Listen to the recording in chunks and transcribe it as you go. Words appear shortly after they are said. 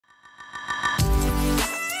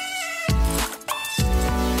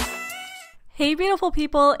Hey beautiful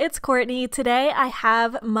people, it's Courtney. Today I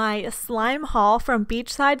have my slime haul from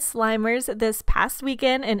Beachside Slimers this past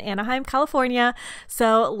weekend in Anaheim, California.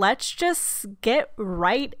 So let's just get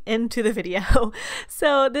right into the video.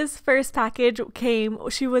 So this first package came,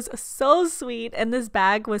 she was so sweet and this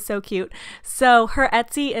bag was so cute. So her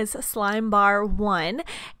Etsy is Slime Bar 1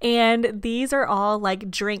 and these are all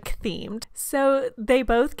like drink themed. So they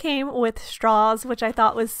both came with straws, which I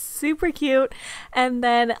thought was super cute. And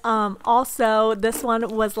then also this one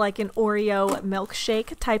was like an Oreo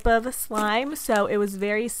milkshake type of slime, so it was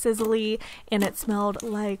very sizzly and it smelled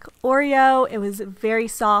like Oreo. It was very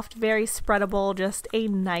soft, very spreadable, just a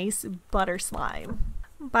nice butter slime.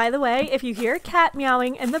 By the way, if you hear a cat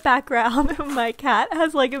meowing in the background, my cat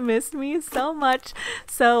has like missed me so much.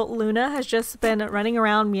 So Luna has just been running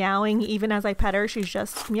around meowing. Even as I pet her, she's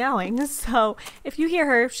just meowing. So if you hear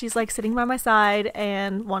her, she's like sitting by my side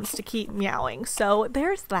and wants to keep meowing. So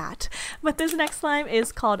there's that. But this next slime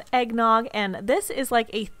is called Eggnog, and this is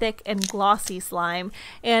like a thick and glossy slime.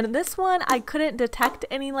 And this one, I couldn't detect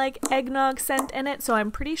any like eggnog scent in it, so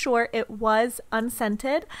I'm pretty sure it was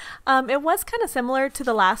unscented. It was kind of similar to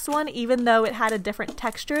the last one, even though it had a different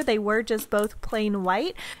texture. They were just both plain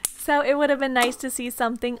white. So it would have been nice to see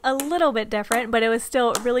something a little bit different, but it was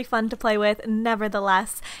still really fun to play with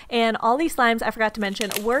nevertheless. And all these slimes, I forgot to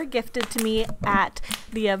mention, were gifted to me at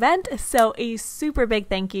the event. So a super big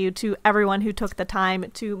thank you to everyone who took the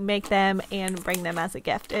time to make them and bring them as a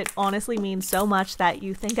gift. It honestly means so much that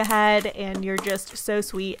you think ahead and you're just so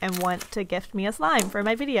sweet and want to gift me a slime for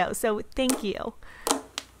my video. So thank you.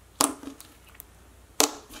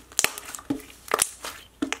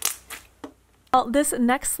 Well, this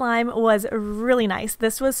next slime was really nice.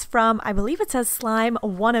 This was from, I believe it says Slime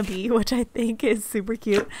Wannabe, which I think is super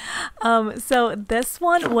cute. So this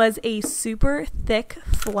one was a super thick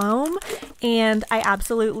foam and I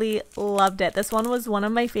absolutely loved it. This one was one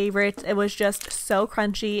of my favorites. It was just so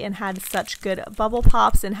crunchy and had such good bubble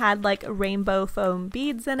pops and had like rainbow foam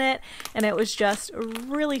beads in it. And it was just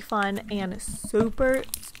really fun and super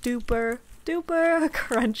duper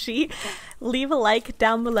crunchy. Leave a like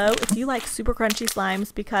down below if you like super crunchy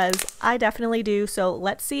slimes, because I definitely do. So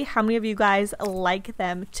let's see how many of you guys like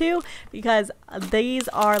them too, because these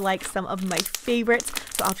are like some of my favorites.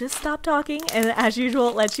 So I'll just stop talking and as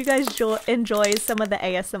usual let you guys enjoy some of the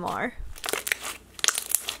ASMR.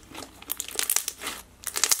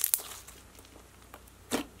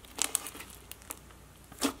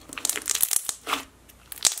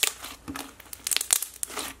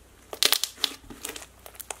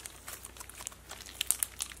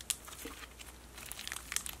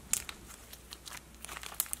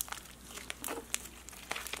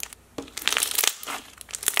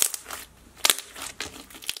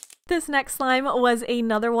 This next slime was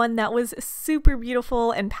another one that was super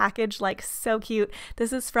beautiful and packaged like so cute.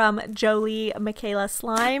 This is from Jolie Michaela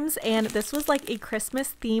Slimes, and this was like a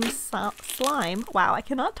Christmas themed slime. Wow, I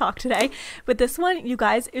cannot talk today. But this one, you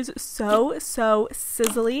guys, is so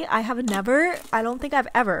sizzly. I don't think I've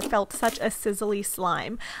ever felt such a sizzly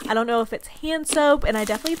slime. I don't know if it's hand soap, and I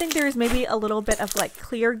definitely think there's maybe a little bit of like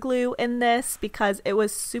clear glue in this because it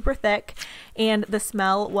was super thick and the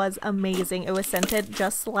smell was amazing. It was scented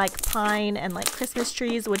just like pine and like Christmas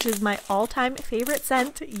trees, which is my all-time favorite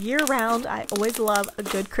scent year round. I always love a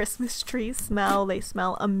good Christmas tree smell. They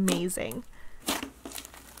smell amazing.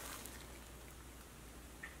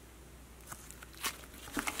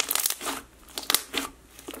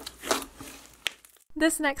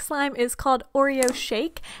 This next slime is called Oreo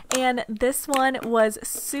Shake, and this one was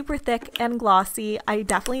super thick and glossy. I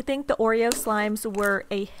definitely think the Oreo slimes were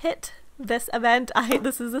a hit this event.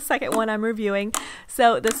 This is the second one I'm reviewing.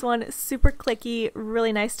 So this one super clicky,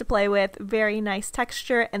 really nice to play with, very nice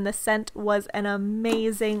texture, and the scent was an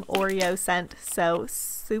amazing Oreo scent. So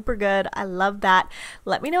super good. I love that.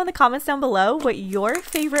 Let me know in the comments down below what your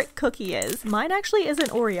favorite cookie is. Mine actually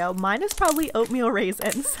isn't Oreo. Mine is probably oatmeal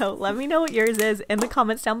raisin. So let me know what yours is in the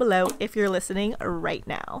comments down below if you're listening right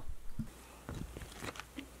now.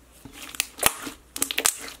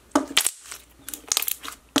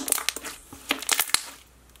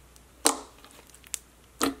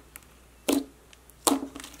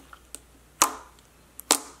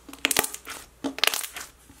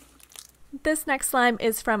 This next slime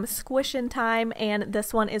is from Squishin' Time, and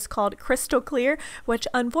this one is called Crystal Clear, which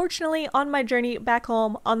unfortunately on my journey back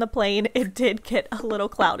home on the plane, it did get a little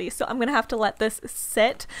cloudy. So I'm going to have to let this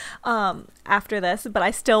sit after this, but I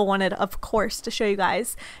still wanted, of course, to show you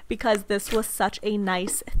guys because this was such a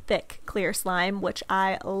nice, thick, clear slime, which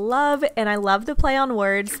I love, and I love the play on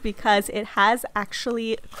words because it has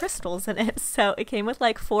actually crystals in it. So it came with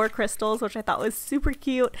like 4 crystals, which I thought was super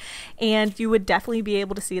cute, and you would definitely be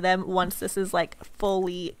able to see them once this is like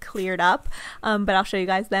fully cleared up, but I'll show you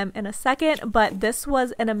guys them in a second. But this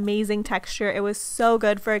was an amazing texture. It was so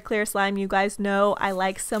good for a clear slime. You guys know I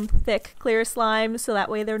like some thick clear slime so that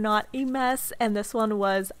way they're not a mess, and this one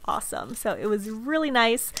was awesome. So it was really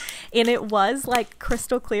nice, and it was like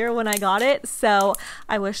crystal clear when I got it, so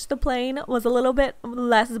I wish the plane was a little bit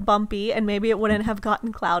less bumpy and maybe it wouldn't have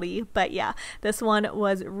gotten cloudy. But yeah, this one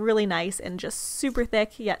was really nice and just super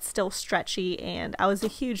thick yet still stretchy, and I was a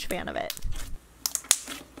huge fan of it.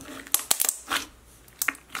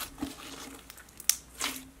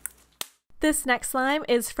 This next slime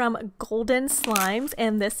is from Golden Slimes,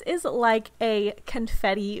 and this is like a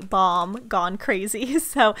confetti bomb gone crazy.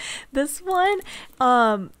 So this one,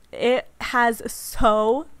 it has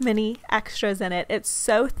so many extras in it. It's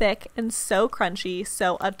so thick and so crunchy,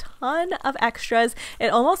 so a ton of extras. It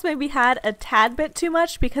almost maybe had a tad bit too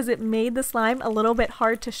much because it made the slime a little bit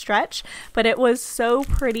hard to stretch, but it was so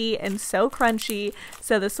pretty and so crunchy.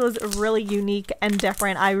 So this was really unique and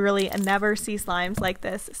different. I really never see slimes like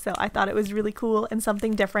this, so I thought it was really cool and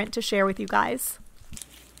something different to share with you guys.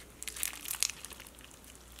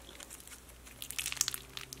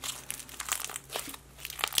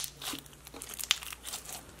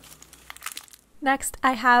 Next,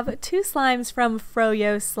 I have 2 slimes from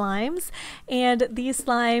Froyo Slimes, and these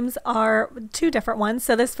slimes are 2 different ones.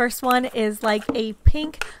 So this first one is like a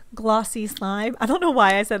pink glossy slime. I don't know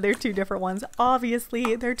why I said they're 2 different ones.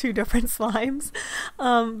 Obviously, they're 2 different slimes.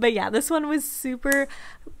 But yeah, this one was super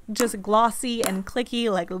just glossy and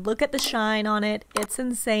clicky. Like, look at the shine on it. It's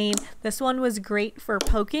insane. This one was great for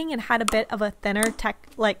poking and had a bit of a thinner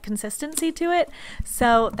consistency to it.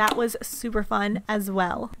 So that was super fun as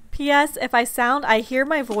well. P.S. if I hear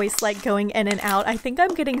my voice like going in and out, I think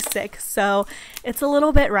I'm getting sick, so it's a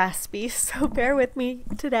little bit raspy, so bear with me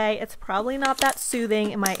today. It's probably not that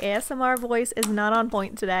soothing, and my ASMR voice is not on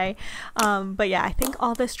point today. But yeah, I think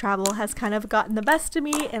all this travel has kind of gotten the best of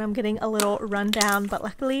me, and I'm getting a little run down, but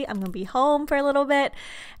luckily I'm gonna be home for a little bit.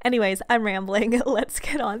 Anyways, I'm rambling. Let's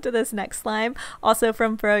get on to this next slime, also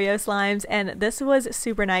from Froyo Slimes, and this was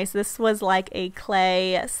super nice. This was like a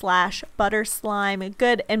clay / butter slime,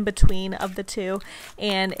 good in between of the two,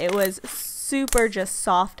 and it was super just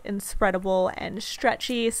soft and spreadable and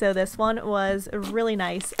stretchy. So this one was really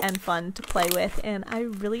nice and fun to play with, and I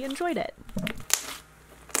really enjoyed it.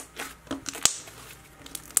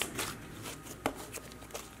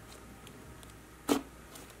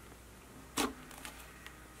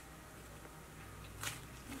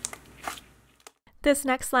 This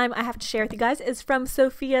next slime I have to share with you guys is from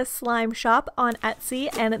Sophia's Slime Shop on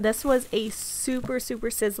Etsy, and this was a super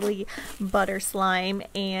sizzly butter slime,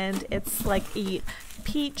 and it's like a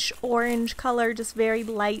peach orange color, just very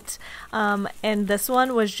light, and this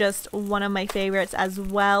one was just one of my favorites as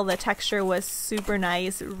well. The texture was super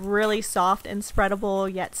nice, really soft and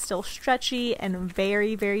spreadable, yet still stretchy and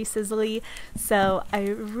very sizzly. So I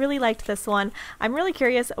really liked this one. I'm really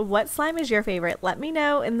curious, what slime is your favorite? Let me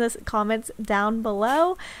know in the comments down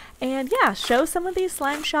below. And yeah, show some of these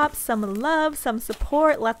slime shops some love, some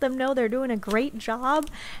support, let them know they're doing a great job,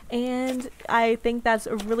 and I think that's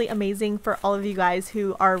really amazing for all of you guys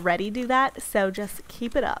who are ready to do that, so just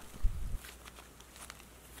keep it up.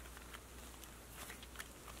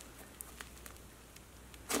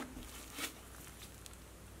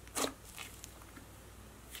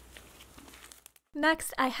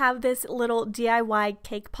 Next, I have this little DIY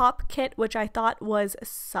cake pop kit, which I thought was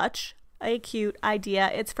such a cute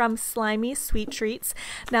idea. It's from Slimy Sweet Treats.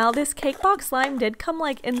 Now this cake box slime did come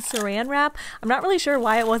like in saran wrap. I'm not really sure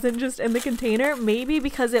why it wasn't just in the container, maybe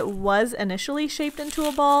because it was initially shaped into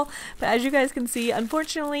a ball, but as you guys can see,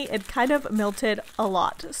 unfortunately it kind of melted a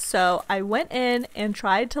lot. So I went in and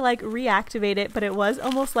tried to like reactivate it, but it was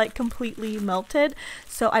almost like completely melted.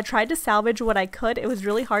 So I tried to salvage what I could. It was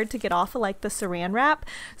really hard to get off of like the saran wrap.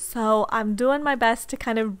 So I'm doing my best to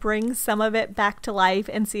kind of bring some of it back to life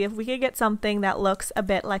and see if we could get get something that looks a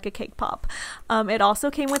bit like a cake pop. It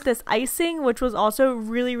also came with this icing, which was also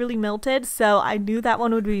really melted, so I knew that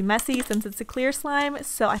one would be messy since it's a clear slime.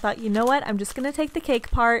 So I thought, you know what, I'm just gonna take the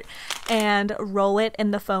cake part and roll it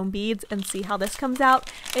in the foam beads and see how this comes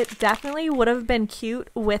out. It definitely would have been cute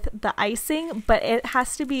with the icing, but it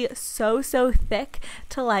has to be so thick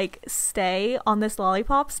to like stay on this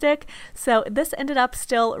lollipop stick. So this ended up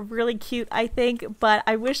still really cute, I think, but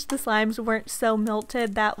I wish the slimes weren't so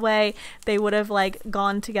melted. That way they would have like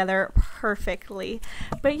gone together perfectly.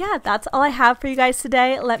 But yeah, that's all I have for you guys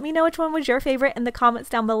today. Let me know which one was your favorite in the comments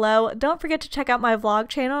down below. Don't forget to check out my vlog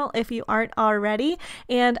channel if you aren't already,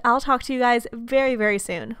 and I'll talk to you guys very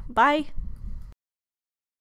soon. Bye.